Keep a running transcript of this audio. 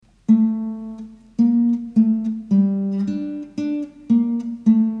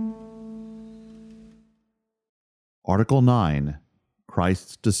Article 9.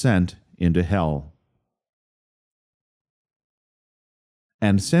 Christ's Descent into Hell.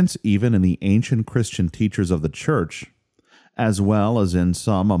 And since even in the ancient Christian teachers of the Church, as well as in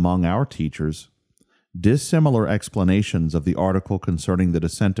some among our teachers, dissimilar explanations of the article concerning the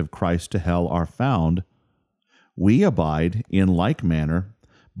descent of Christ to hell are found, we abide, in like manner,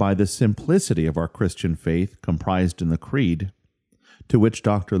 by the simplicity of our Christian faith comprised in the Creed, to which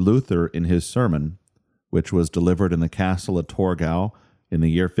Dr. Luther in his sermon, which was delivered in the castle at Torgau in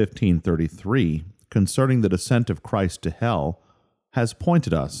the year 1533, concerning the descent of Christ to hell, has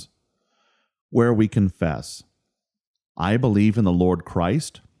pointed us, where we confess, I believe in the Lord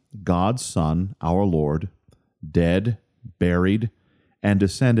Christ, God's Son, our Lord, dead, buried, and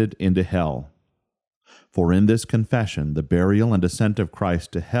descended into hell. For in this confession the burial and descent of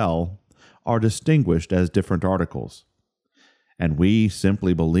Christ to hell are distinguished as different articles. And we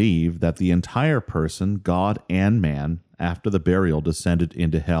simply believe that the entire person, God and man, after the burial descended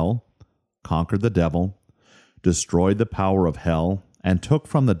into hell, conquered the devil, destroyed the power of hell, and took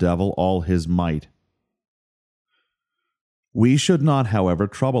from the devil all his might. We should not, however,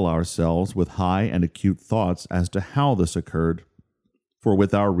 trouble ourselves with high and acute thoughts as to how this occurred, for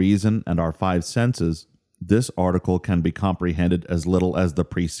with our reason and our five senses, this article can be comprehended as little as the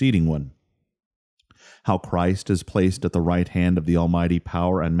preceding one. How Christ is placed at the right hand of the almighty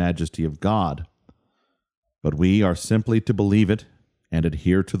power and majesty of God. But we are simply to believe it and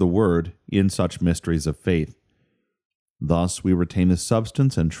adhere to the word in such mysteries of faith. Thus we retain the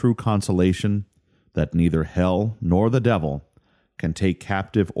substance and true consolation that neither hell nor the devil can take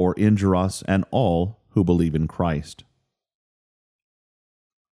captive or injure us and all who believe in Christ.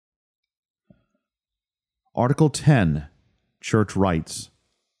 Article 10. Church Rites,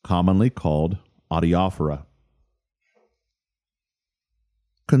 commonly called Adiaphora.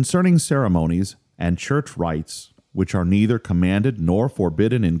 Concerning ceremonies and church rites, which are neither commanded nor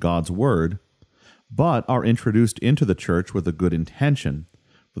forbidden in God's Word, but are introduced into the church with a good intention,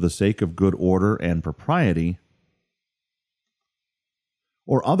 for the sake of good order and propriety,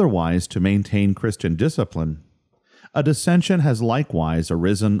 or otherwise to maintain Christian discipline, a dissension has likewise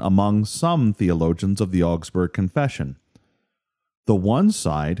arisen among some theologians of the Augsburg Confession. The one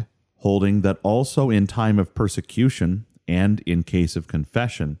side holding that also in time of persecution and in case of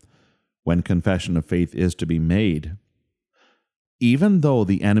confession, when confession of faith is to be made, even though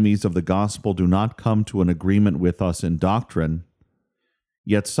the enemies of the gospel do not come to an agreement with us in doctrine,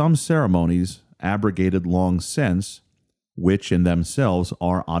 yet some ceremonies, abrogated long since, which in themselves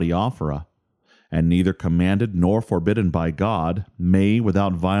are adiaphora, and neither commanded nor forbidden by God, may,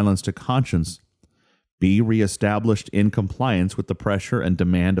 without violence to conscience, be re-established in compliance with the pressure and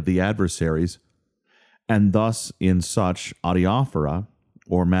demand of the adversaries, and thus in such adiaphora,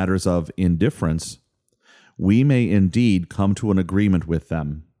 or matters of indifference, we may indeed come to an agreement with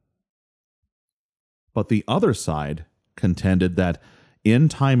them. But the other side contended that in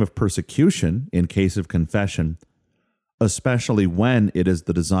time of persecution, in case of confession, especially when it is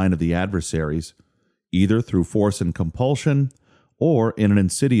the design of the adversaries, either through force and compulsion or in an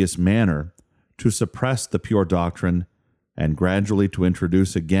insidious manner, to suppress the pure doctrine and gradually to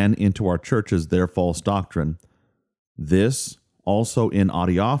introduce again into our churches their false doctrine, this, also in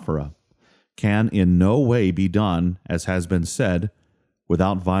adiaphora, can in no way be done, as has been said,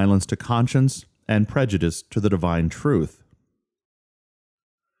 without violence to conscience and prejudice to the divine truth.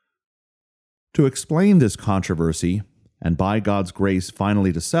 To explain this controversy, and by God's grace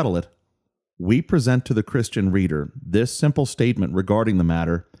finally to settle it, we present to the Christian reader this simple statement regarding the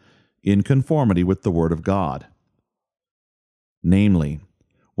matter in conformity with the Word of God. Namely,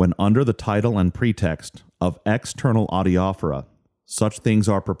 when under the title and pretext of external adiaphora, such things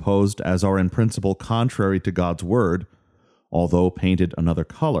are proposed as are in principle contrary to God's Word, although painted another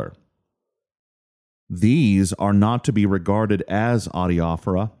color, these are not to be regarded as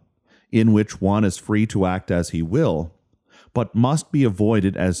adiaphora, in which one is free to act as he will, but must be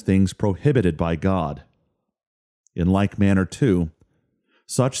avoided as things prohibited by God. In like manner, too,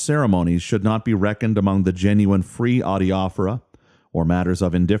 such ceremonies should not be reckoned among the genuine free adiaphora, or matters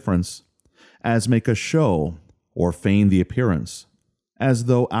of indifference, as make a show or feign the appearance, as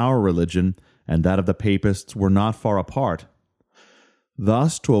though our religion and that of the papists were not far apart,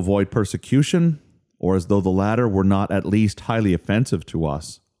 thus to avoid persecution, or as though the latter were not at least highly offensive to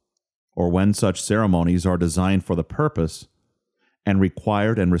us, or when such ceremonies are designed for the purpose, and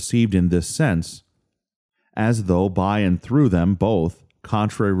required and received in this sense, as though by and through them both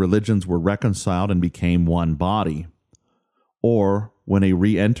contrary religions were reconciled and became one body, or when a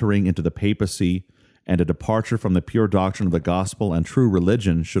re-entering into the papacy and a departure from the pure doctrine of the gospel and true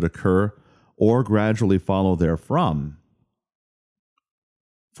religion should occur, or gradually follow therefrom.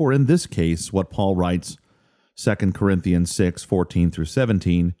 For in this case, what Paul writes, 2 Corinthians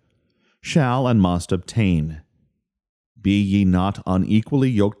 6:14-17, shall and must obtain. Be ye not unequally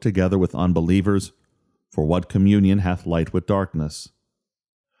yoked together with unbelievers, for what communion hath light with darkness?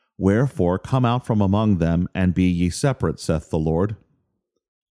 Wherefore come out from among them, and be ye separate, saith the Lord.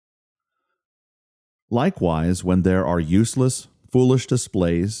 Likewise, when there are useless, foolish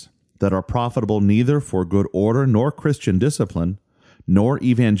displays, that are profitable neither for good order nor Christian discipline, nor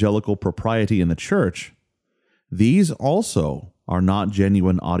evangelical propriety in the church, these also are not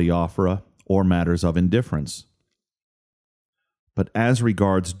genuine adiaphora or matters of indifference. But as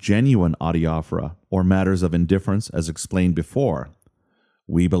regards genuine adiaphora or matters of indifference, as explained before,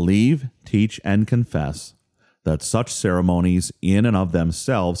 we believe, teach, and confess that such ceremonies in and of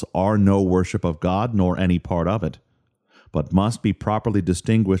themselves are no worship of God nor any part of it, but must be properly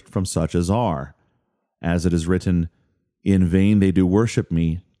distinguished from such as are, as it is written, in vain they do worship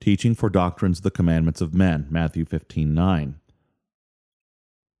me, teaching for doctrines the commandments of men, Matthew 15:9.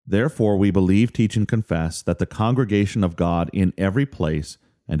 Therefore we believe, teach, and confess that the congregation of God in every place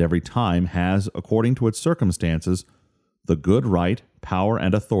and every time has, according to its circumstances, the good right, power,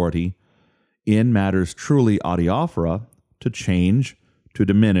 and authority, in matters truly adiaphora, to change, to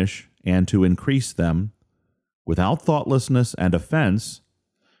diminish, and to increase them, without thoughtlessness and offense,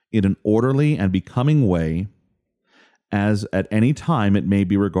 in an orderly and becoming way, as at any time it may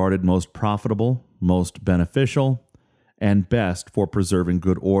be regarded most profitable, most beneficial, and best for preserving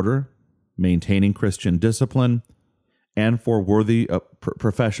good order, maintaining Christian discipline, and for worthy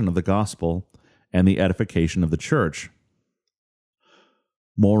profession of the gospel and the edification of the church.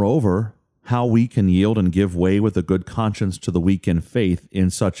 Moreover, how we can yield and give way with a good conscience to the weak in faith in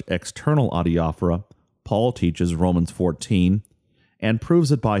such external adiaphora, Paul teaches Romans 14, and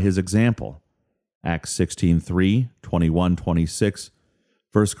proves it by his example, Acts 16:3, 21-26,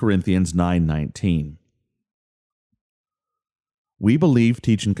 1 Corinthians 9:19. We believe,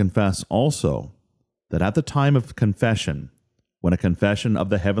 teach, and confess also that at the time of confession, when a confession of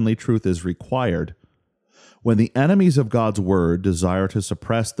the heavenly truth is required, when the enemies of God's word desire to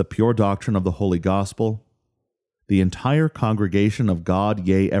suppress the pure doctrine of the holy gospel, the entire congregation of God,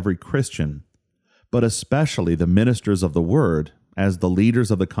 yea, every Christian, but especially the ministers of the word, as the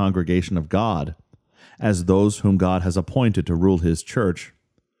leaders of the congregation of God, as those whom God has appointed to rule his church,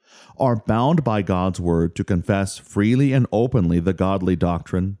 are bound by God's word to confess freely and openly the godly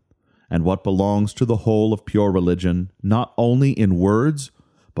doctrine and what belongs to the whole of pure religion, not only in words,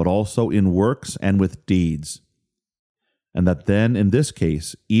 but also in works and with deeds. And that then, in this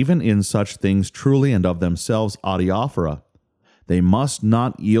case, even in such things truly and of themselves adiaphora, they must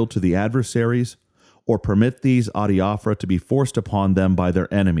not yield to the adversaries or permit these adiaphora to be forced upon them by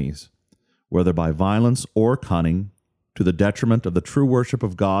their enemies, whether by violence or cunning, to the detriment of the true worship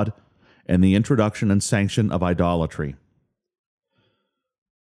of God and the introduction and sanction of idolatry.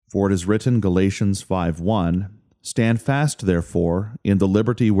 For it is written, Galatians 5:1, stand fast, therefore, in the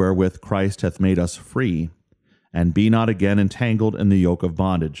liberty wherewith Christ hath made us free, and be not again entangled in the yoke of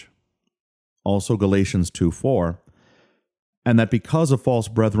bondage. Also Galatians 2:4, and that because of false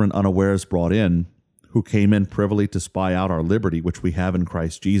brethren unawares brought in, who came in privily to spy out our liberty which we have in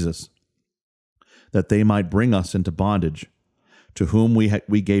Christ Jesus, that they might bring us into bondage, to whom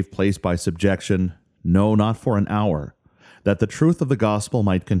we gave place by subjection, no, not for an hour, that the truth of the gospel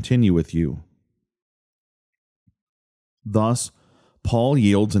might continue with you. Thus, Paul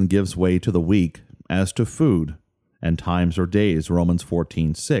yields and gives way to the weak as to food and times or days, Romans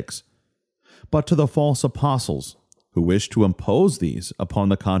 14:6, but to the false apostles, who wish to impose these upon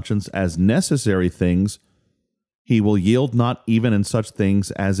the conscience as necessary things, he will yield not even in such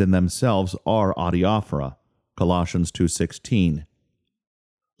things as in themselves are adiaphora, Colossians 2:16.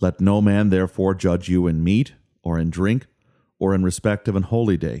 Let no man therefore judge you in meat, or in drink, or in respect of an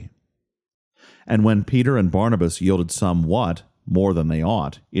holy day. And when Peter and Barnabas yielded somewhat, more than they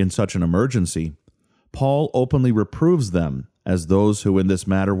ought, in such an emergency, Paul openly reproves them as those who in this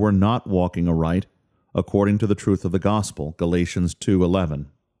matter were not walking aright, according to the truth of the gospel, Galatians 2:11.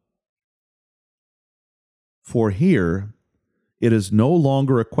 For here, it is no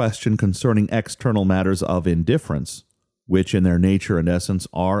longer a question concerning external matters of indifference, which in their nature and essence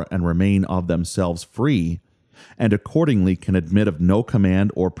are and remain of themselves free, and accordingly can admit of no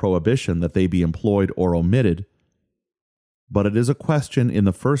command or prohibition that they be employed or omitted, but it is a question in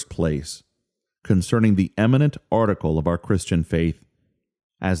the first place concerning the eminent article of our Christian faith,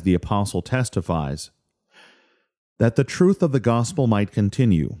 as the apostle testifies, that the truth of the gospel might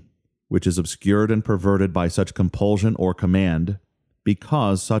continue, which is obscured and perverted by such compulsion or command,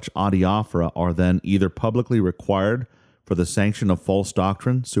 because such adiaphora are then either publicly required for the sanction of false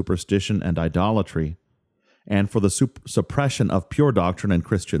doctrine, superstition, and idolatry, and for the suppression of pure doctrine and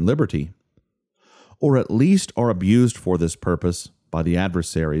Christian liberty, or at least are abused for this purpose by the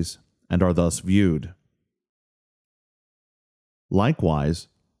adversaries and are thus viewed. Likewise,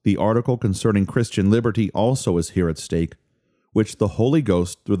 the article concerning Christian liberty also is here at stake, which the Holy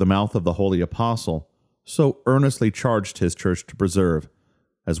Ghost, through the mouth of the Holy Apostle, so earnestly charged his church to preserve,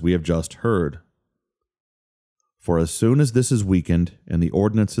 as we have just heard. For as soon as this is weakened, and the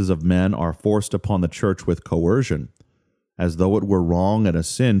ordinances of men are forced upon the church with coercion, as though it were wrong and a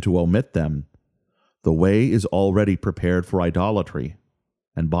sin to omit them, the way is already prepared for idolatry,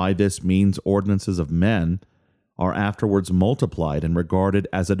 and by this means ordinances of men are afterwards multiplied and regarded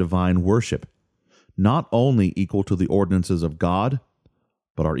as a divine worship, not only equal to the ordinances of God,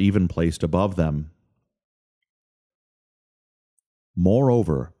 but are even placed above them.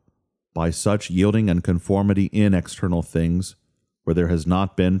 Moreover, by such yielding and conformity in external things, where there has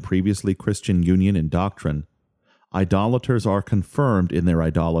not been previously Christian union in doctrine, idolaters are confirmed in their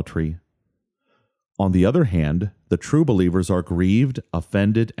idolatry. On the other hand, the true believers are grieved,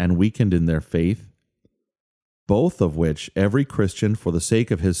 offended, and weakened in their faith, both of which every Christian, for the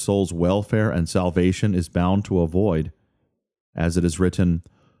sake of his soul's welfare and salvation, is bound to avoid. As it is written,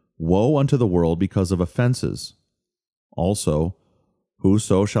 "Woe unto the world because of offenses." Also,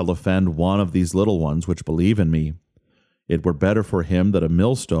 "Whoso shall offend one of these little ones which believe in me, it were better for him that a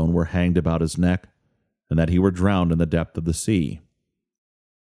millstone were hanged about his neck, and that he were drowned in the depth of the sea."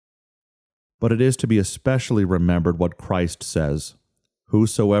 But it is to be especially remembered what Christ says,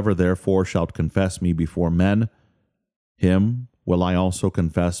 "Whosoever therefore shalt confess me before men, him will I also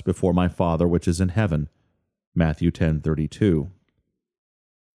confess before my Father which is in heaven." Matthew 10:32.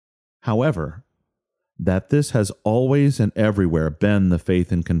 However, that this has always and everywhere been the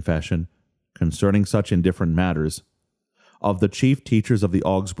faith in confession concerning such indifferent matters, of the chief teachers of the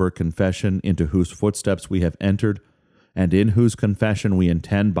Augsburg Confession, into whose footsteps we have entered, and in whose confession we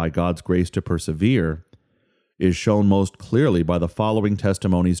intend by God's grace to persevere, is shown most clearly by the following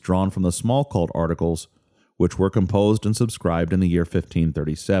testimonies drawn from the Smalcald Articles, which were composed and subscribed in the year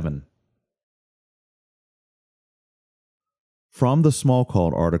 1537. From the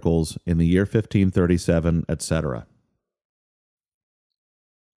Smalcald Articles in the year 1537, etc.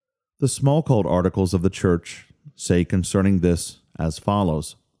 The Smalcald Articles of the Church say concerning this as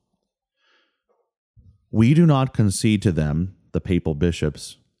follows: "We do not concede to them, the papal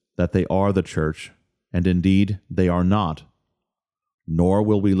bishops, that they are the Church, and indeed they are not. Nor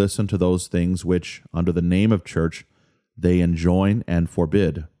will we listen to those things which, under the name of Church, they enjoin and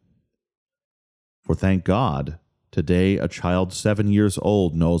forbid. For thank God, today a child 7 years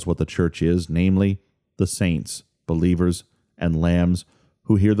old knows what the Church is, namely, the saints, believers, and lambs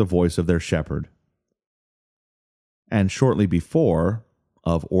who hear the voice of their shepherd." And shortly before,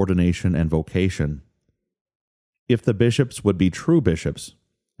 of ordination and vocation. If the bishops would be true bishops,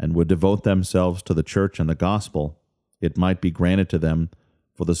 and would devote themselves to the Church and the gospel, it might be granted to them,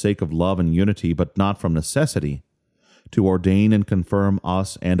 for the sake of love and unity, but not from necessity, to ordain and confirm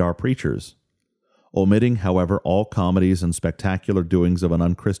us and our preachers, omitting, however, all comedies and spectacular doings of an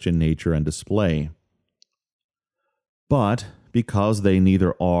unchristian nature and display. But, because they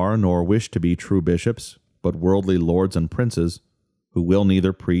neither are nor wish to be true bishops, but worldly lords and princes, who will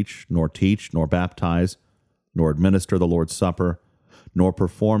neither preach, nor teach, nor baptize, nor administer the Lord's Supper, nor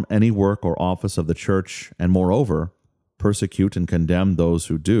perform any work or office of the Church, and moreover, persecute and condemn those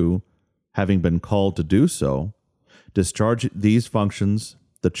who do, having been called to do so, discharge these functions,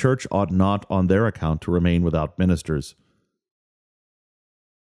 the Church ought not on their account to remain without ministers.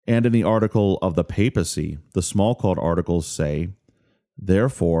 And in the article of the papacy, the Smalcald Articles say,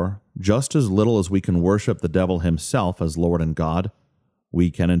 "Therefore, just as little as we can worship the devil himself as Lord and God, we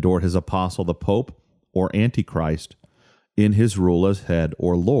can endure his apostle the Pope, or Antichrist, in his rule as head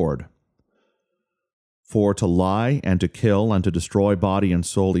or Lord. For to lie and to kill and to destroy body and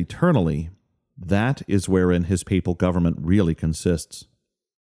soul eternally, that is wherein his papal government really consists."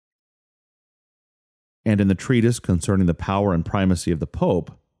 And in the treatise concerning the power and primacy of the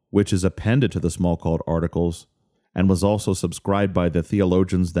Pope, which is appended to the Smalcald Articles, and was also subscribed by the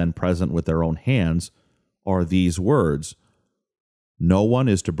theologians then present with their own hands, are these words: "No one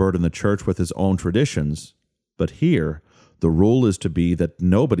is to burden the Church with his own traditions, but here the rule is to be that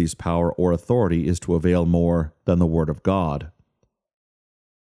nobody's power or authority is to avail more than the Word of God."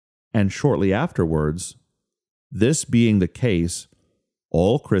 And shortly afterwards, "This being the case,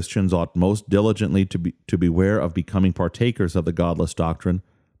 all Christians ought most diligently to beware of becoming partakers of the godless doctrine,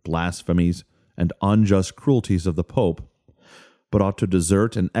 blasphemies, and unjust cruelties of the Pope, but ought to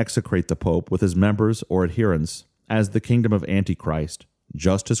desert and execrate the Pope with his members or adherents as the kingdom of Antichrist,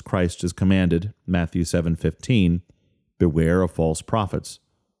 just as Christ is commanded, Matthew 7:15, beware of false prophets.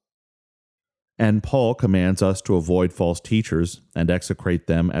 And Paul commands us to avoid false teachers and execrate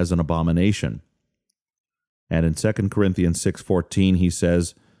them as an abomination. And in 2 Corinthians 6:14 he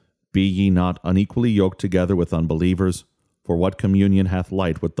says, be ye not unequally yoked together with unbelievers, for what communion hath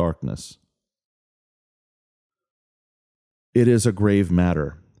light with darkness? It is a grave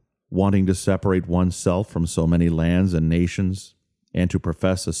matter, wanting to separate oneself from so many lands and nations, and to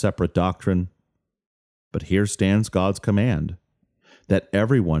profess a separate doctrine. But here stands God's command, that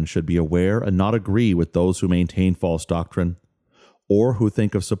everyone should be aware and not agree with those who maintain false doctrine, or who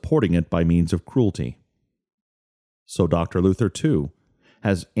think of supporting it by means of cruelty. So Dr. Luther, too,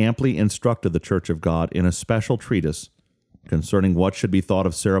 has amply instructed the Church of God in a special treatise concerning what should be thought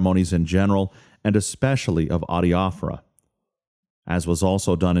of ceremonies in general, and especially of adiaphora, as was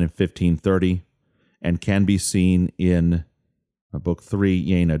also done in 1530, and can be seen in Book 3,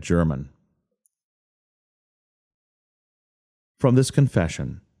 Jena, German. From this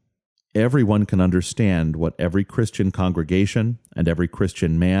confession, everyone can understand what every Christian congregation and every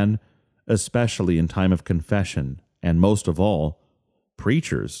Christian man, especially in time of confession, and most of all,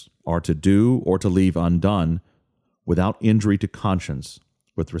 preachers, are to do or to leave undone, without injury to conscience,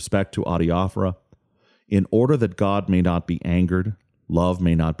 with respect to adiaphora, in order that God may not be angered, love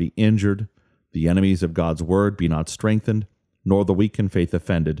may not be injured, the enemies of God's word be not strengthened, nor the weak in faith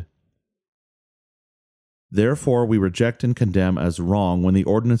offended. Therefore we reject and condemn as wrong when the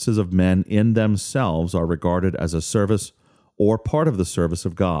ordinances of men in themselves are regarded as a service or part of the service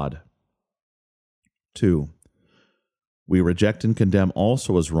of God. 2. We reject and condemn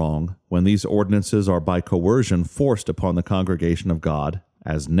also as wrong when these ordinances are by coercion forced upon the congregation of God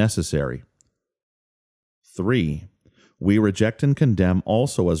as necessary. 3. We reject and condemn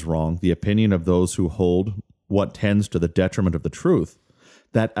also as wrong the opinion of those who hold what tends to the detriment of the truth,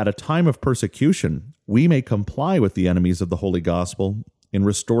 that at a time of persecution we may comply with the enemies of the Holy Gospel in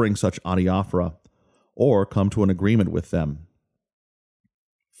restoring such adiaphora, or come to an agreement with them.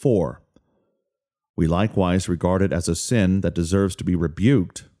 4. We likewise regard it as a sin that deserves to be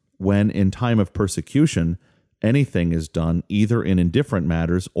rebuked when, in time of persecution, anything is done either in indifferent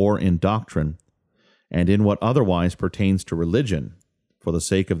matters or in doctrine, and in what otherwise pertains to religion, for the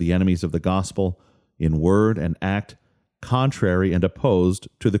sake of the enemies of the gospel, in word and act, contrary and opposed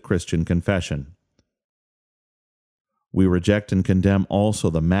to the Christian confession. We reject and condemn also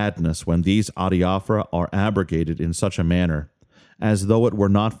the madness when these adiaphora are abrogated in such a manner, as though it were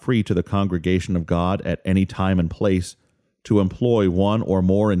not free to the congregation of God at any time and place to employ one or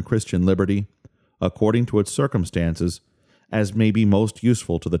more in Christian liberty, according to its circumstances, as may be most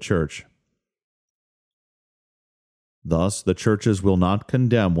useful to the Church. Thus the churches will not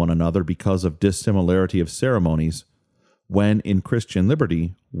condemn one another because of dissimilarity of ceremonies, when in Christian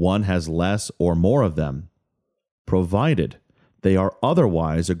liberty one has less or more of them, provided they are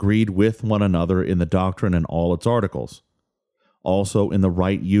otherwise agreed with one another in the doctrine and all its articles, also in the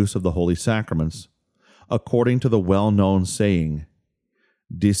right use of the holy sacraments, according to the well-known saying,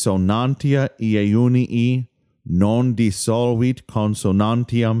 Dissonantia iunii non dissolvit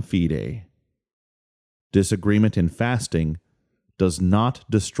consonantiam fide. Disagreement in fasting does not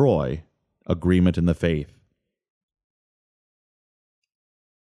destroy agreement in the faith.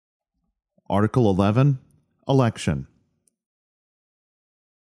 Article 11, Election.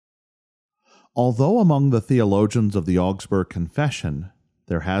 Although among the theologians of the Augsburg Confession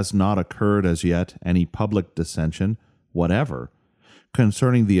there has not occurred as yet any public dissension whatever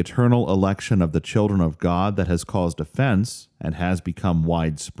concerning the eternal election of the children of God that has caused offense and has become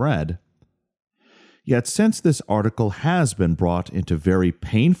widespread, yet since this article has been brought into very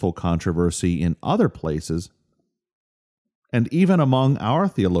painful controversy in other places, and even among our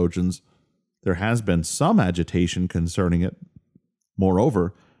theologians there has been some agitation concerning it.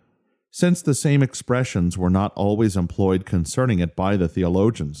 Moreover, since the same expressions were not always employed concerning it by the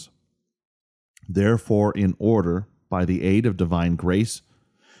theologians. Therefore, in order, by the aid of divine grace,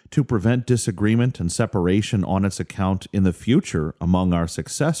 to prevent disagreement and separation on its account in the future among our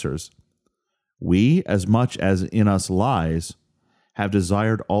successors, we, as much as in us lies, have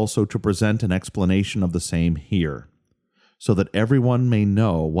desired also to present an explanation of the same here, so that everyone may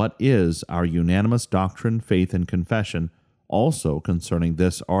know what is our unanimous doctrine, faith, and confession, also concerning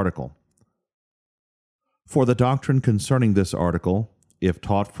this article. For the doctrine concerning this article, if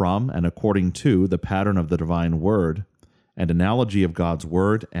taught from and according to the pattern of the divine word, and analogy of God's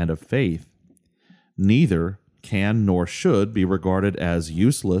word and of faith, neither can nor should be regarded as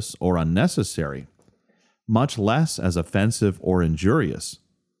useless or unnecessary, much less as offensive or injurious,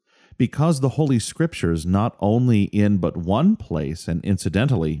 because the Holy Scriptures not only in but one place and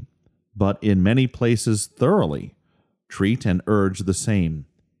incidentally, but in many places thoroughly, treat and urge the same.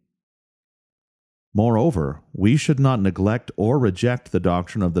 Moreover, we should not neglect or reject the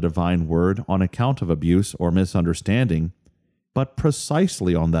doctrine of the divine word on account of abuse or misunderstanding, but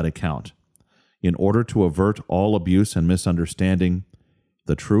precisely on that account. In order to avert all abuse and misunderstanding,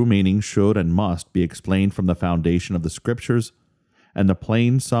 the true meaning should and must be explained from the foundation of the Scriptures, and the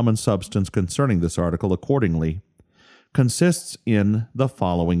plain sum and substance concerning this article accordingly consists in the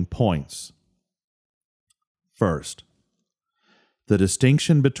following points. First, the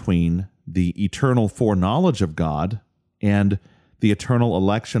distinction between the eternal foreknowledge of God and the eternal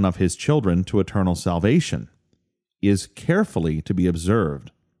election of His children to eternal salvation is carefully to be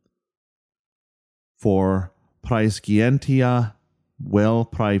observed. For praescientia vel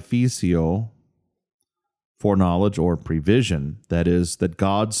praevicio, foreknowledge or prevision, that is, that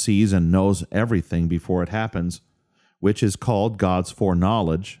God sees and knows everything before it happens, which is called God's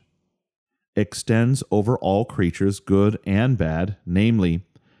foreknowledge, extends over all creatures, good and bad, namely,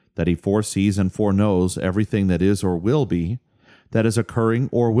 that He foresees and foreknows everything that is or will be, that is occurring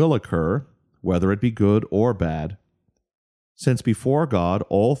or will occur, whether it be good or bad. Since before God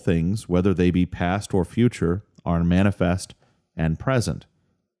all things, whether they be past or future, are manifest and present.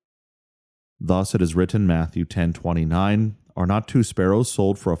 Thus it is written, Matthew 10:29, Are not 2 sparrows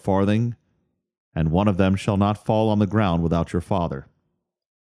sold for a farthing? And one of them shall not fall on the ground without your Father.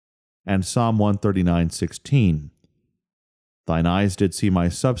 And Psalm 139:16, Thine eyes did see my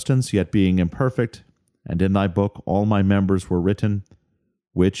substance, yet being imperfect, and in thy book all my members were written,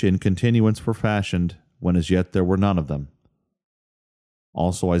 which in continuance were fashioned, when as yet there were none of them.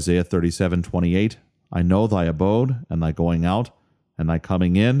 Also Isaiah 37:28, I know thy abode, and thy going out, and thy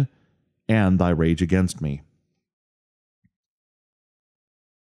coming in, and thy rage against me.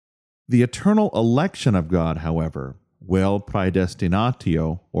 The eternal election of God, however, vel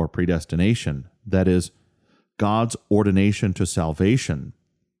praedestinatio, or predestination, that is, God's ordination to salvation,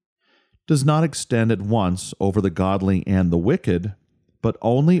 does not extend at once over the godly and the wicked, but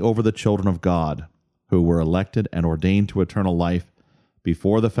only over the children of God, who were elected and ordained to eternal life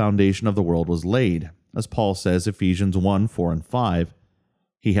before the foundation of the world was laid. As Paul says, Ephesians 1:4 and 5,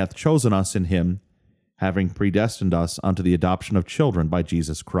 He hath chosen us in Him, having predestined us unto the adoption of children by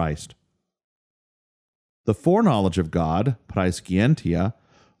Jesus Christ. The foreknowledge of God, praescientia,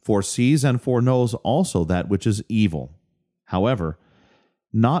 foresees and foreknows also that which is evil. However,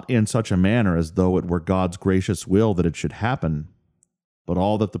 not in such a manner as though it were God's gracious will that it should happen, but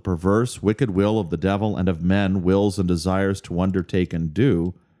all that the perverse, wicked will of the devil and of men wills and desires to undertake and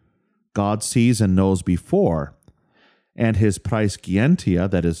do, God sees and knows before, and His praescientia,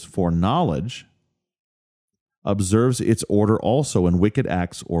 that is, foreknowledge, observes its order also in wicked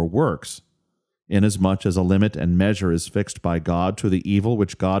acts or works, inasmuch as a limit and measure is fixed by God to the evil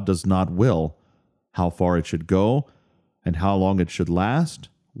which God does not will, how far it should go, and how long it should last,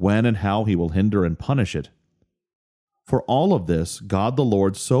 when and how He will hinder and punish it. For all of this, God the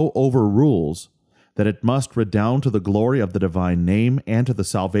Lord so overrules that it must redound to the glory of the divine name and to the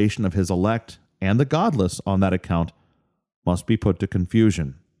salvation of His elect, and the godless, on that account, must be put to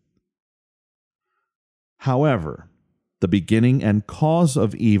confusion. However, the beginning and cause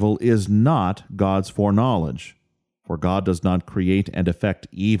of evil is not God's foreknowledge, for God does not create and effect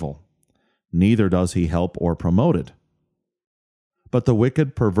evil, neither does He help or promote it. But the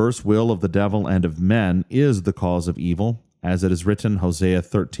wicked, perverse will of the devil and of men is the cause of evil, as it is written, Hosea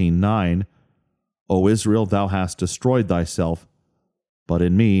 13:9, O Israel, thou hast destroyed thyself, but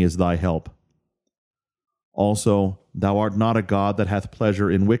in me is thy help. Also, thou art not a God that hath pleasure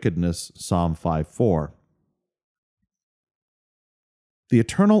in wickedness, Psalm 5:4. The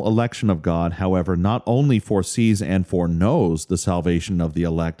eternal election of God, however, not only foresees and foreknows the salvation of the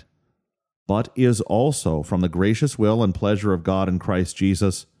elect, but is also, from the gracious will and pleasure of God in Christ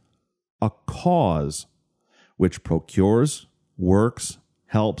Jesus, a cause which procures, works,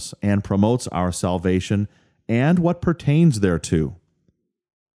 helps, and promotes our salvation and what pertains thereto.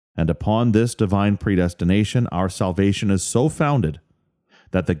 And upon this divine predestination our salvation is so founded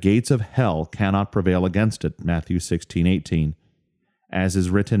that the gates of hell cannot prevail against it, Matthew 16:18, as is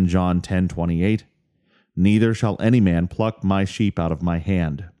written John 10:28, Neither shall any man pluck my sheep out of my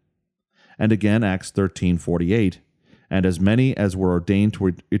hand. And again Acts 13:48, And as many as were ordained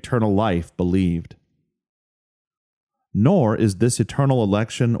to eternal life believed. Nor is this eternal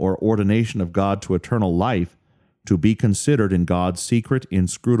election or ordination of God to eternal life to be considered in God's secret,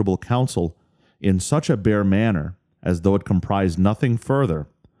 inscrutable counsel in such a bare manner as though it comprised nothing further,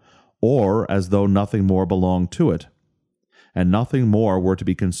 or as though nothing more belonged to it, and nothing more were to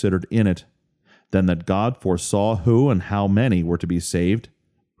be considered in it, than that God foresaw who and how many were to be saved,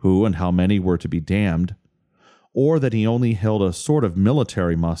 who and how many were to be damned, or that he only held a sort of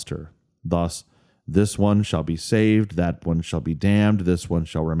military muster, thus, this one shall be saved, that one shall be damned, this one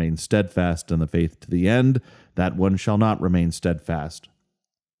shall remain steadfast in the faith to the end, that one shall not remain steadfast.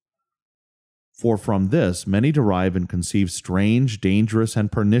 For from this many derive and conceive strange, dangerous,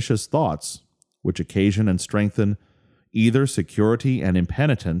 and pernicious thoughts, which occasion and strengthen either security and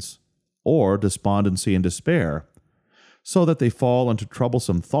impenitence, or despondency and despair, so that they fall into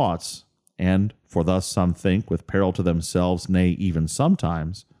troublesome thoughts, and, for thus some think, with peril to themselves, nay, even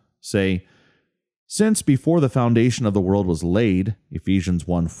sometimes, say, since before the foundation of the world was laid, Ephesians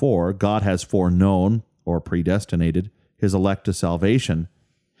 1:4, God has foreknown, or predestinated, his elect to salvation,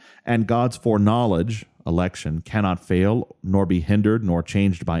 and God's foreknowledge, election, cannot fail, nor be hindered, nor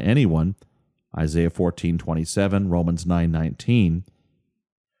changed by anyone, Isaiah 14:27, Romans 9:19.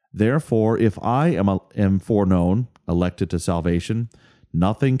 Therefore, if I am foreknown, elected to salvation,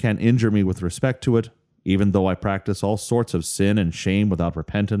 nothing can injure me with respect to it, even though I practice all sorts of sin and shame without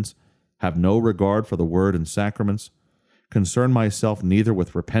repentance, have no regard for the word and sacraments, concern myself neither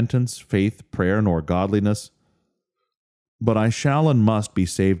with repentance, faith, prayer, nor godliness. But I shall and must be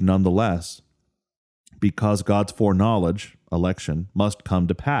saved nonetheless, because God's foreknowledge, election, must come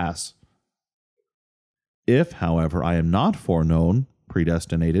to pass. If, however, I am not foreknown,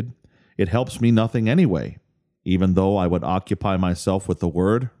 predestinated, it helps me nothing anyway, even though I would occupy myself with the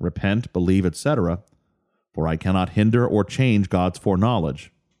word, repent, believe, etc., for I cannot hinder or change God's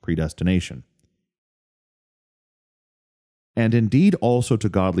foreknowledge, predestination. And indeed also to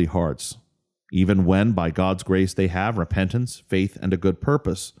godly hearts, even when by God's grace they have repentance, faith, and a good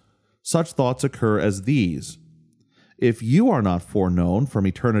purpose, such thoughts occur as these: if you are not foreknown from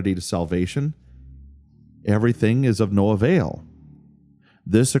eternity to salvation, everything is of no avail.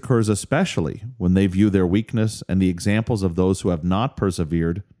 This occurs especially when they view their weakness and the examples of those who have not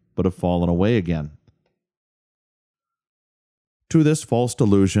persevered but have fallen away again. To this false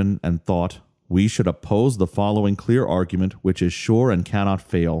delusion and thought, we should oppose the following clear argument, which is sure and cannot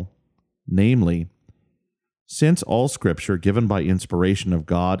fail, namely, since all Scripture given by inspiration of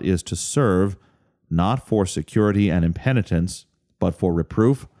God is to serve, not for security and impenitence, but for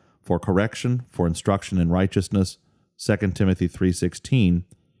reproof, for correction, for instruction in righteousness, 2 Timothy 3:16.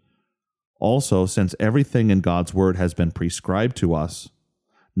 Also, since everything in God's Word has been prescribed to us,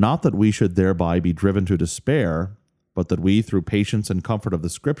 not that we should thereby be driven to despair, but that we, through patience and comfort of the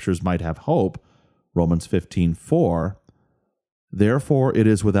Scriptures, might have hope, Romans 15:4, therefore it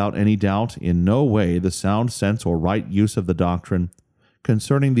is without any doubt in no way the sound sense or right use of the doctrine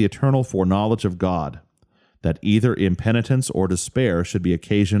concerning the eternal foreknowledge of God, that either impenitence or despair should be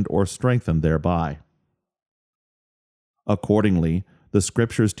occasioned or strengthened thereby. Accordingly, the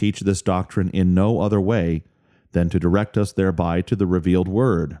Scriptures teach this doctrine in no other way than to direct us thereby to the revealed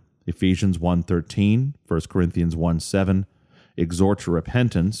Word, Ephesians 1:13, 1 Corinthians 1:7, exhort to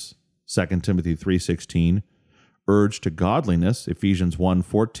repentance, 2 Timothy 3:16, urge to godliness, Ephesians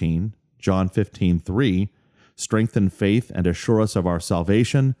 1:14, John 15:3, strengthen faith and assure us of our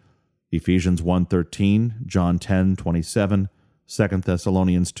salvation, Ephesians 1:13, John 10:27, 2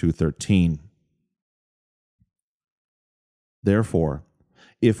 Thessalonians 2:13. Therefore,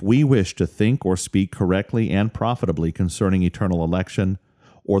 if we wish to think or speak correctly and profitably concerning eternal election,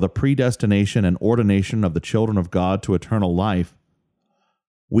 or the predestination and ordination of the children of God to eternal life,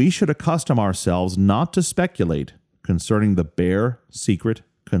 we should accustom ourselves not to speculate concerning the bare, secret,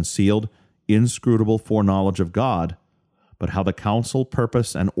 concealed, inscrutable foreknowledge of God, but how the counsel,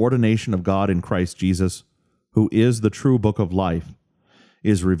 purpose, and ordination of God in Christ Jesus, who is the true book of life,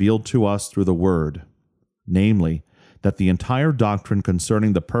 is revealed to us through the Word, namely, that the entire doctrine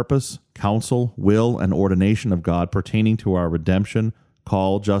concerning the purpose, counsel, will, and ordination of God pertaining to our redemption,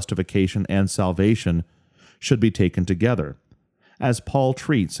 call, justification, and salvation should be taken together, as Paul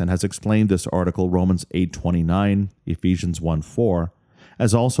treats and has explained this article Romans 8:29, Ephesians 1:4,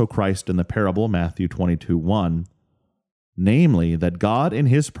 as also Christ in the parable Matthew 22:1, namely, that God in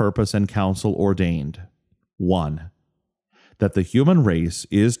his purpose and counsel ordained, 1. That the human race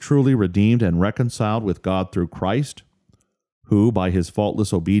is truly redeemed and reconciled with God through Christ, who, by his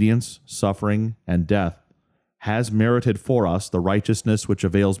faultless obedience, suffering, and death, has merited for us the righteousness which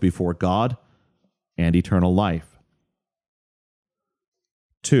avails before God and eternal life.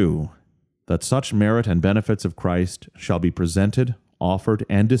 2. That such merit and benefits of Christ shall be presented, offered,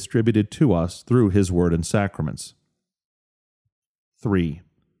 and distributed to us through his word and sacraments. 3.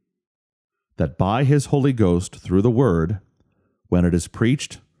 That by his Holy Ghost through the word, when it is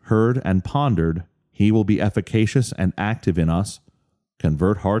preached, heard and pondered, he will be efficacious and active in us,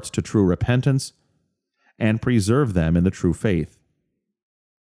 convert hearts to true repentance, and preserve them in the true faith.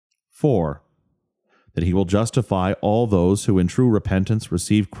 4. That he will justify all those who in true repentance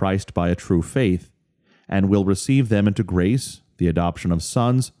receive Christ by a true faith, and will receive them into grace, the adoption of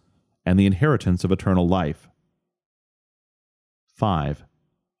sons, and the inheritance of eternal life. 5.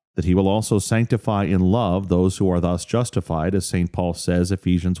 That he will also sanctify in love those who are thus justified, as St. Paul says,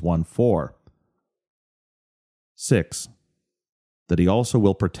 Ephesians 1:4. 6. That he also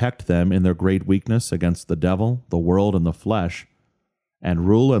will protect them in their great weakness against the devil, the world, and the flesh, and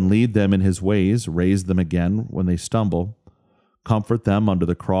rule and lead them in his ways, raise them again when they stumble, comfort them under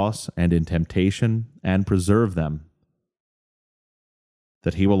the cross and in temptation, and preserve them.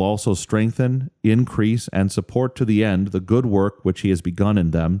 That he will also strengthen, increase, and support to the end the good work which he has begun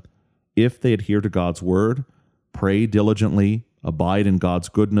in them, if they adhere to God's word, pray diligently, abide in God's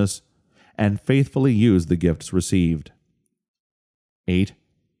goodness, and faithfully use the gifts received. 8.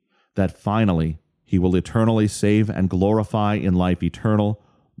 That finally he will eternally save and glorify in life eternal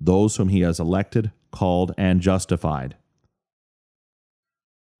those whom he has elected, called, and justified.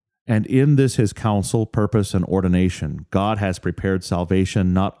 And in this his counsel, purpose, and ordination, God has prepared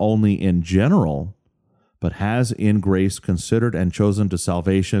salvation not only in general, but has in grace considered and chosen to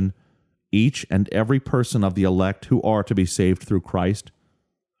salvation each and every person of the elect who are to be saved through Christ,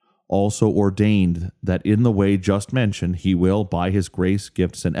 also ordained that in the way just mentioned he will, by his grace,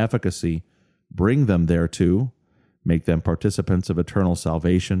 gifts, and efficacy, bring them thereto, make them participants of eternal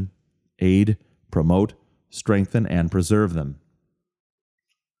salvation, aid, promote, strengthen, and preserve them.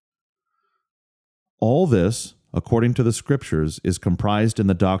 All this, according to the Scriptures, is comprised in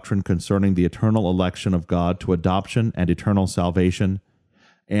the doctrine concerning the eternal election of God to adoption and eternal salvation,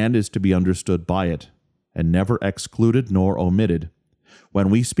 and is to be understood by it, and never excluded nor omitted, when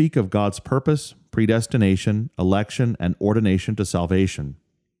we speak of God's purpose, predestination, election, and ordination to salvation.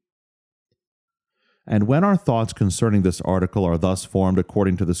 And when our thoughts concerning this article are thus formed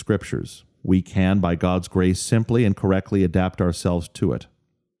according to the Scriptures, we can, by God's grace, simply and correctly adapt ourselves to it.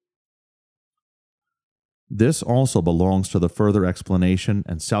 This also belongs to the further explanation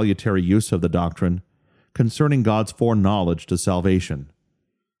and salutary use of the doctrine concerning God's foreknowledge to salvation.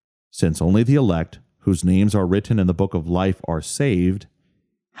 Since only the elect, whose names are written in the book of life, are saved,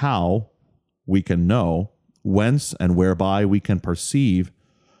 how we can know, whence and whereby we can perceive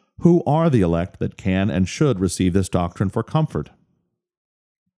who are the elect that can and should receive this doctrine for comfort.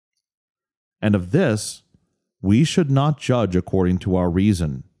 And of this we should not judge according to our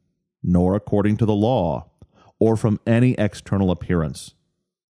reason, nor according to the law, or from any external appearance.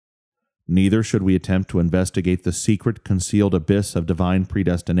 Neither should we attempt to investigate the secret concealed abyss of divine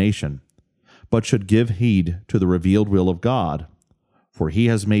predestination, but should give heed to the revealed will of God, for he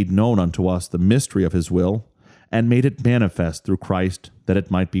has made known unto us the mystery of his will, and made it manifest through Christ, that it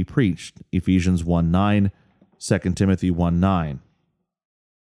might be preached. Ephesians 1:9, 2 Timothy 1:9.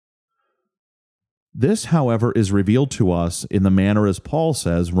 This, however, is revealed to us in the manner as Paul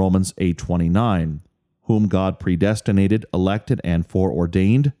says, Romans 8:29, whom God predestinated, elected, and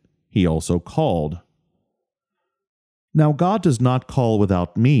foreordained, he also called. Now God does not call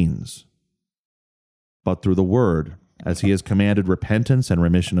without means, but through the word, as he has commanded repentance and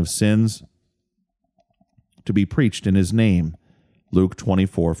remission of sins to be preached in his name. Luke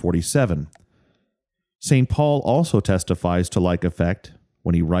 24:47. St. Paul also testifies to like effect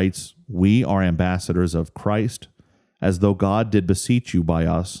when he writes, "We are ambassadors of Christ, as though God did beseech you by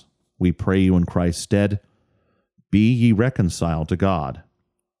us. We pray you in Christ's stead, be ye reconciled to God."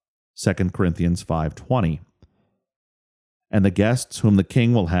 2 Corinthians 5:20. And the guests whom the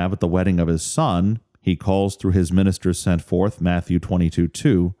king will have at the wedding of his son, he calls through his ministers sent forth, Matthew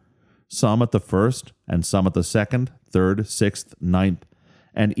 22:2, some at the first, and some at the second, third, sixth, ninth,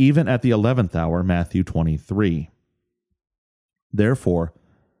 and even at the 11th hour, Matthew 23. Therefore,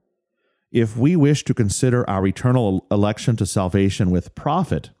 if we wish to consider our eternal election to salvation with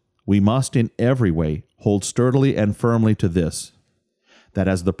profit, we must in every way hold sturdily and firmly to this, that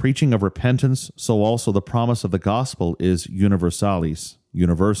as the preaching of repentance, so also the promise of the gospel is universalis,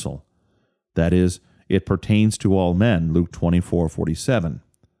 universal. That is, it pertains to all men, Luke 24:47.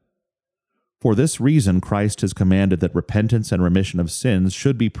 For this reason Christ has commanded that repentance and remission of sins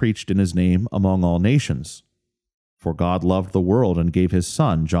should be preached in his name among all nations. For God loved the world and gave his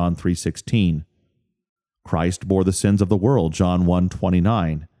Son, John 3:16. Christ bore the sins of the world, John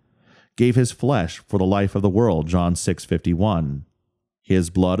 1:29. Gave his flesh for the life of the world, John 6:51. His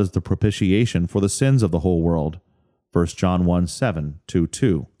blood is the propitiation for the sins of the whole world, 1 John 1:7,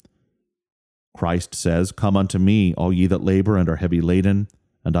 2:2. Christ says, "Come unto me, all ye that labor and are heavy laden,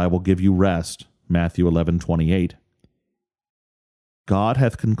 and I will give you rest. Matthew 11:28. God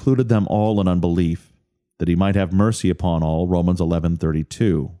hath concluded them all in unbelief, that he might have mercy upon all. Romans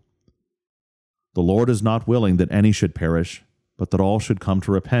 11:32. The Lord is not willing that any should perish, but that all should come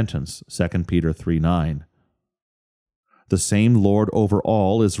to repentance. 2 Peter 3:9. The same Lord over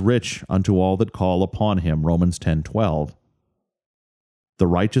all is rich unto all that call upon him. Romans 10:12. The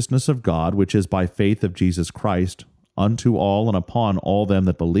righteousness of God, which is by faith of Jesus Christ, unto all and upon all them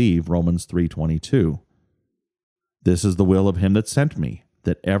that believe. Romans 3:22. This is the will of him that sent me,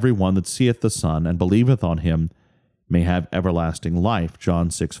 that every one that seeth the Son and believeth on him may have everlasting life. John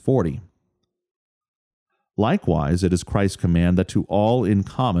 6:40. Likewise, it is Christ's command that to all in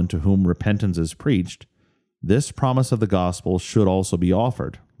common to whom repentance is preached, this promise of the gospel should also be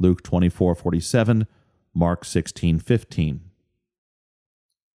offered. Luke 24:47, Mark 16:15.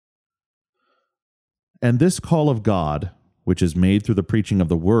 And this call of God, which is made through the preaching of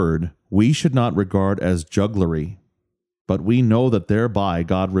the word, we should not regard as jugglery, but we know that thereby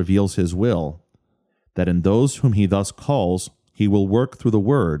God reveals his will, that in those whom he thus calls, he will work through the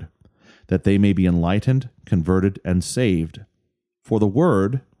word, that they may be enlightened, converted, and saved. For the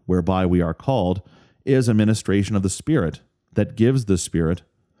word, whereby we are called, is a ministration of the Spirit, that gives the Spirit,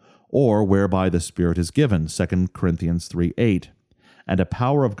 or whereby the Spirit is given, 2 Corinthians 3:8, and a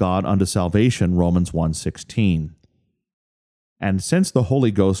power of God unto salvation, Romans 1:16. And since the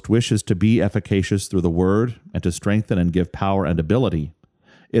Holy Ghost wishes to be efficacious through the word, and to strengthen and give power and ability,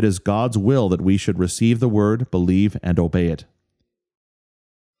 it is God's will that we should receive the word, believe, and obey it.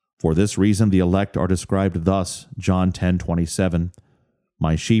 For this reason the elect are described thus, John 10:27,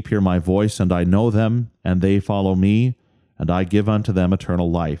 My sheep hear my voice, and I know them, and they follow me, and I give unto them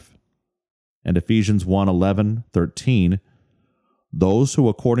eternal life. And Ephesians 1:11-13, Those who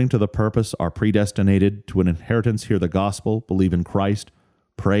according to the purpose are predestinated to an inheritance hear the gospel, believe in Christ,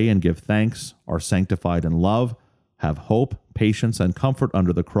 pray and give thanks, are sanctified in love, have hope, patience, and comfort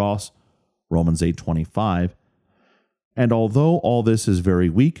under the cross, Romans 8:25. And although all this is very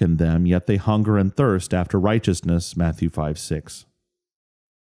weak in them, yet they hunger and thirst after righteousness, Matthew 5:6.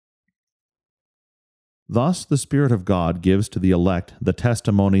 Thus the Spirit of God gives to the elect the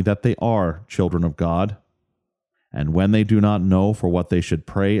testimony that they are children of God, and when they do not know for what they should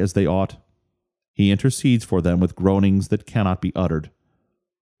pray as they ought, he intercedes for them with groanings that cannot be uttered,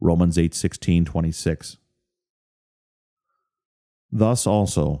 Romans 8:16-26. Thus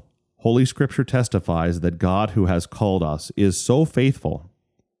also, Holy Scripture testifies that God who has called us is so faithful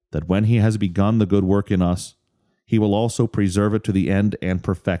that when he has begun the good work in us, he will also preserve it to the end and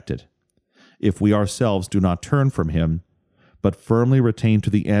perfect it, if we ourselves do not turn from him, but firmly retain to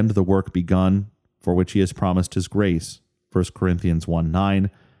the end the work begun, for which he has promised his grace, 1 Corinthians 1:9,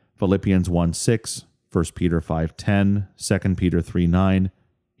 Philippians 1:6, 1 Peter 5:10, 2 Peter 3:9,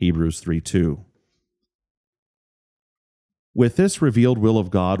 Hebrews 3:2. With this revealed will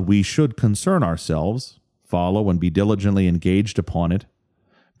of God, we should concern ourselves, follow and be diligently engaged upon it,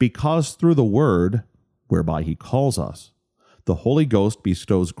 because through the word, whereby he calls us, the Holy Ghost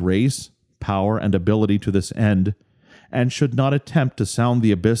bestows grace, power, and ability to this end, and should not attempt to sound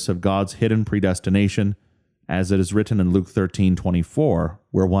the abyss of God's hidden predestination, as it is written in Luke 13:24,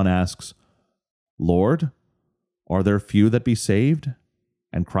 where one asks, Lord, are there few that be saved?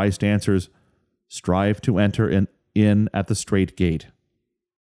 And Christ answers, Strive to enter in at the strait gate.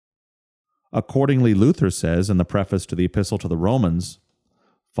 Accordingly, Luther says in the preface to the Epistle to the Romans,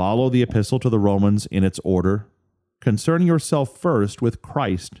 Follow the Epistle to the Romans in its order, concerning yourself first with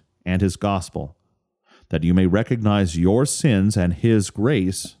Christ and his gospel, that you may recognize your sins and his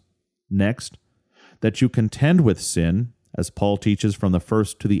grace. Next, that you contend with sin, as Paul teaches from the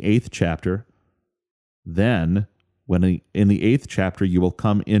 1st to the 8th chapter. Then, when in the 8th chapter you will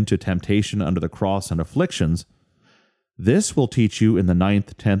come into temptation under the cross and afflictions, this will teach you in the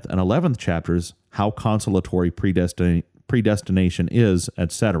 9th, 10th, and 11th chapters how consolatory predestination is,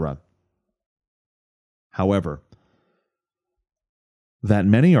 etc. However, that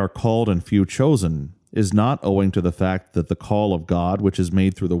many are called and few chosen is not owing to the fact that the call of God, which is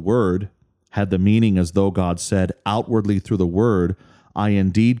made through the Word, had the meaning as though God said outwardly through the Word, I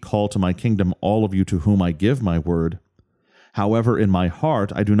indeed call to my kingdom all of you to whom I give my word. However, in my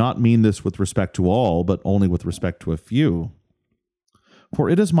heart, I do not mean this with respect to all, but only with respect to a few. For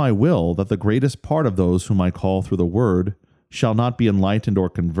it is my will that the greatest part of those whom I call through the word shall not be enlightened or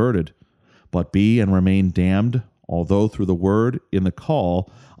converted, but be and remain damned, although through the word, in the call,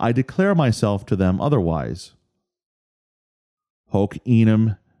 I declare myself to them otherwise. Hoc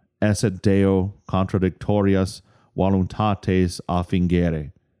enim esset Deo contradictorias voluntates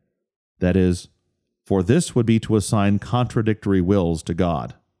affingere. That is, For this would be to assign contradictory wills to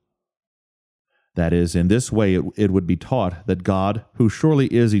God. That is, in this way it would be taught that God, who surely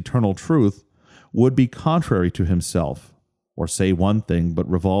is eternal truth, would be contrary to himself, or say one thing but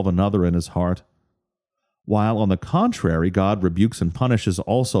revolve another in his heart, while on the contrary God rebukes and punishes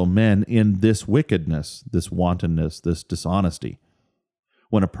also men in this wickedness, this wantonness, this dishonesty,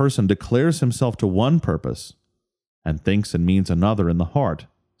 when a person declares himself to one purpose and thinks and means another in the heart.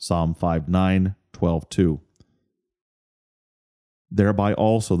 Psalm 5:9, 12:2. Thereby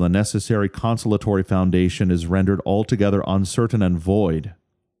also the necessary consolatory foundation is rendered altogether uncertain and void,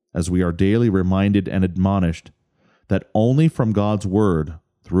 as we are daily reminded and admonished that only from God's word,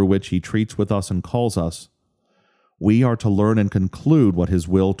 through which he treats with us and calls us, we are to learn and conclude what his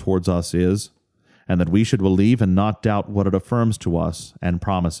will towards us is, and that we should believe and not doubt what it affirms to us and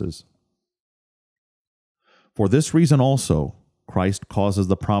promises. For this reason also, Christ causes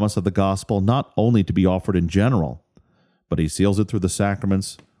the promise of the gospel not only to be offered in general, but he seals it through the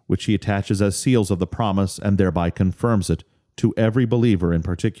sacraments, which he attaches as seals of the promise and thereby confirms it to every believer in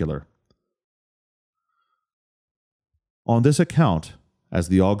particular. On this account, as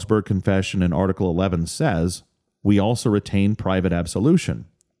the Augsburg Confession in Article 11 says, we also retain private absolution,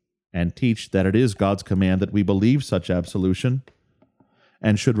 and teach that it is God's command that we believe such absolution,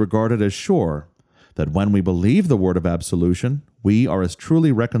 and should regard it as sure that when we believe the word of absolution, we are as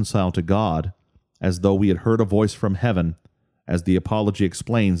truly reconciled to God as though we had heard a voice from heaven, as the Apology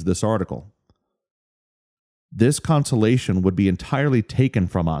explains this article. This consolation would be entirely taken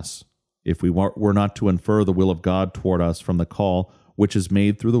from us if we were not to infer the will of God toward us from the call which is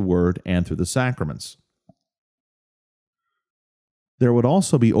made through the word and through the sacraments. There would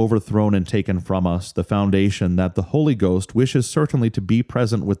also be overthrown and taken from us the foundation that the Holy Ghost wishes certainly to be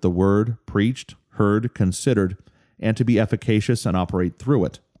present with the word, preached, heard, considered, and to be efficacious and operate through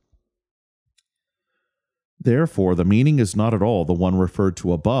it. Therefore, the meaning is not at all the one referred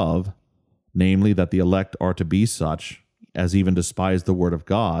to above, namely that the elect are to be such as even despise the word of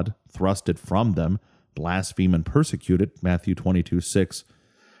God, thrust it from them, blaspheme and persecute it, Matthew 22:6,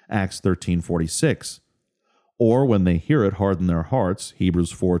 Acts 13:46, or when they hear it harden their hearts,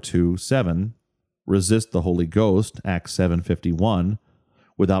 Hebrews 4:2-7, resist the Holy Ghost, Acts 7:51,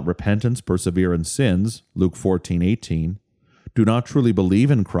 without repentance persevere in sins, Luke 14:18, do not truly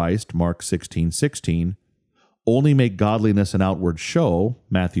believe in Christ, Mark 16:16, only make godliness an outward show,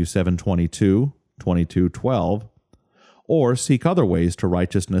 Matthew 7:22, 22:12, or seek other ways to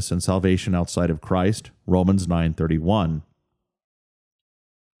righteousness and salvation outside of Christ, Romans 9:31.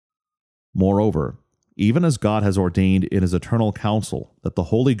 Moreover, even as God has ordained in his eternal counsel that the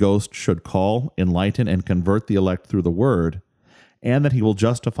Holy Ghost should call, enlighten, and convert the elect through the word, and that he will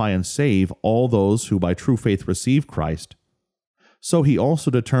justify and save all those who by true faith receive Christ, so he also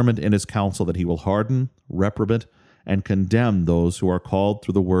determined in his counsel that he will harden, reprobate, and condemn those who are called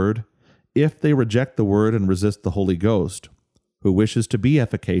through the word, if they reject the word and resist the Holy Ghost, who wishes to be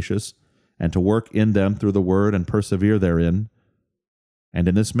efficacious, and to work in them through the word and persevere therein. And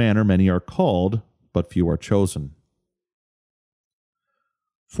in this manner many are called, but few are chosen.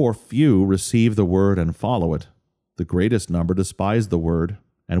 For few receive the word and follow it. The greatest number despise the word,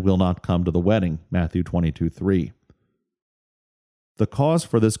 and will not come to the wedding, Matthew 22:3. The cause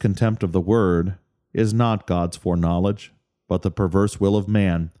for this contempt of the word is not God's foreknowledge, but the perverse will of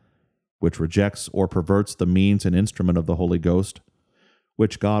man, which rejects or perverts the means and instrument of the Holy Ghost,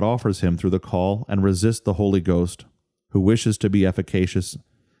 which God offers him through the call, and resists the Holy Ghost, who wishes to be efficacious,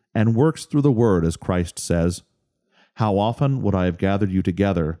 and works through the word, as Christ says, "How often would I have gathered you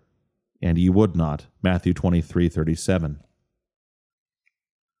together, and ye would not," Matthew 23:37.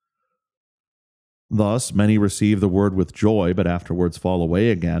 Thus many receive the word with joy, but afterwards fall away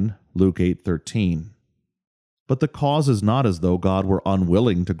again, Luke 8:13. But the cause is not as though God were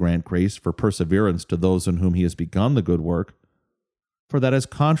unwilling to grant grace for perseverance to those in whom he has begun the good work, for that is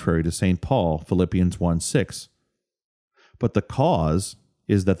contrary to St. Paul, Philippians 1:6. But the cause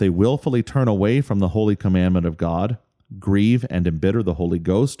is that they willfully turn away from the holy commandment of God, grieve and embitter the Holy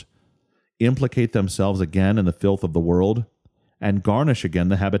Ghost, implicate themselves again in the filth of the world, and garnish again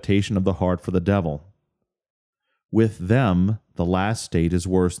the habitation of the heart for the devil. With them, the last state is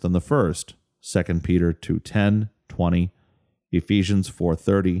worse than the first, 2 Peter 2:10, 20, Ephesians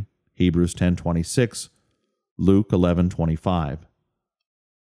 4:30, Hebrews 10:26, Luke 11:25.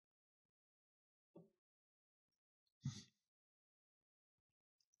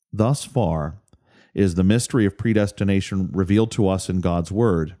 Thus far is the mystery of predestination revealed to us in God's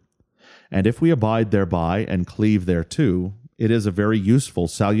Word, and if we abide thereby and cleave thereto, it is a very useful,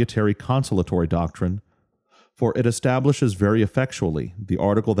 salutary, consolatory doctrine, For it establishes very effectually the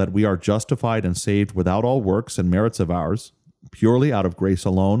article that we are justified and saved without all works and merits of ours, purely out of grace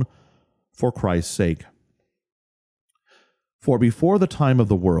alone, for Christ's sake. For before the time of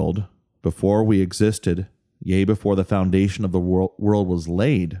the world, before we existed, yea, before the foundation of the world was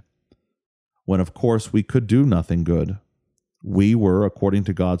laid, when of course we could do nothing good, we were, according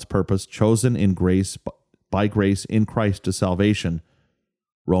to God's purpose, chosen in grace by grace in Christ to salvation.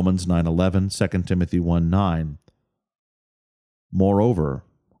 Romans 9:11, 2 Timothy 1:9. Moreover,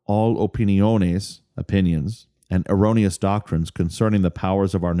 all opiniones, opinions, and erroneous doctrines concerning the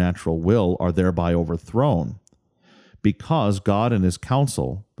powers of our natural will are thereby overthrown, because God in his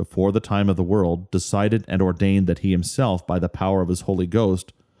counsel, before the time of the world, decided and ordained that he himself, by the power of his Holy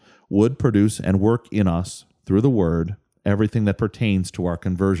Ghost, would produce and work in us, through the Word, everything that pertains to our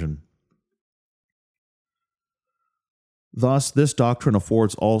conversion. Thus, this doctrine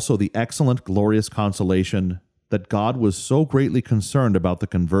affords also the excellent, glorious consolation that God was so greatly concerned about the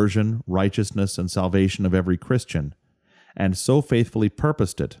conversion, righteousness, and salvation of every Christian, and so faithfully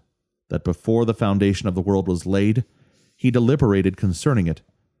purposed it, that before the foundation of the world was laid, he deliberated concerning it,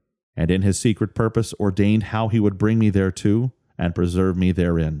 and in his secret purpose ordained how he would bring me thereto, and preserve me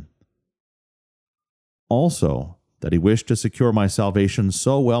therein. Also, that he wished to secure my salvation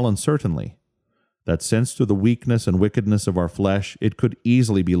so well and certainly, that since through the weakness and wickedness of our flesh it could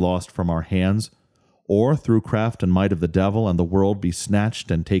easily be lost from our hands, or through craft and might of the devil and the world be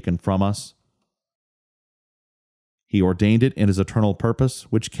snatched and taken from us, he ordained it in his eternal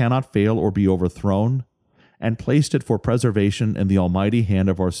purpose, which cannot fail or be overthrown, and placed it for preservation in the almighty hand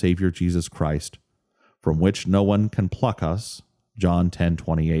of our Savior Jesus Christ, from which no one can pluck us. John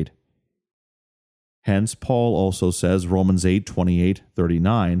 10:28. Hence Paul also says, Romans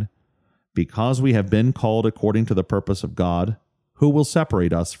 8:28-39, because we have been called according to the purpose of God, who will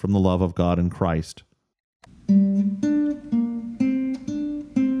separate us from the love of God in Christ?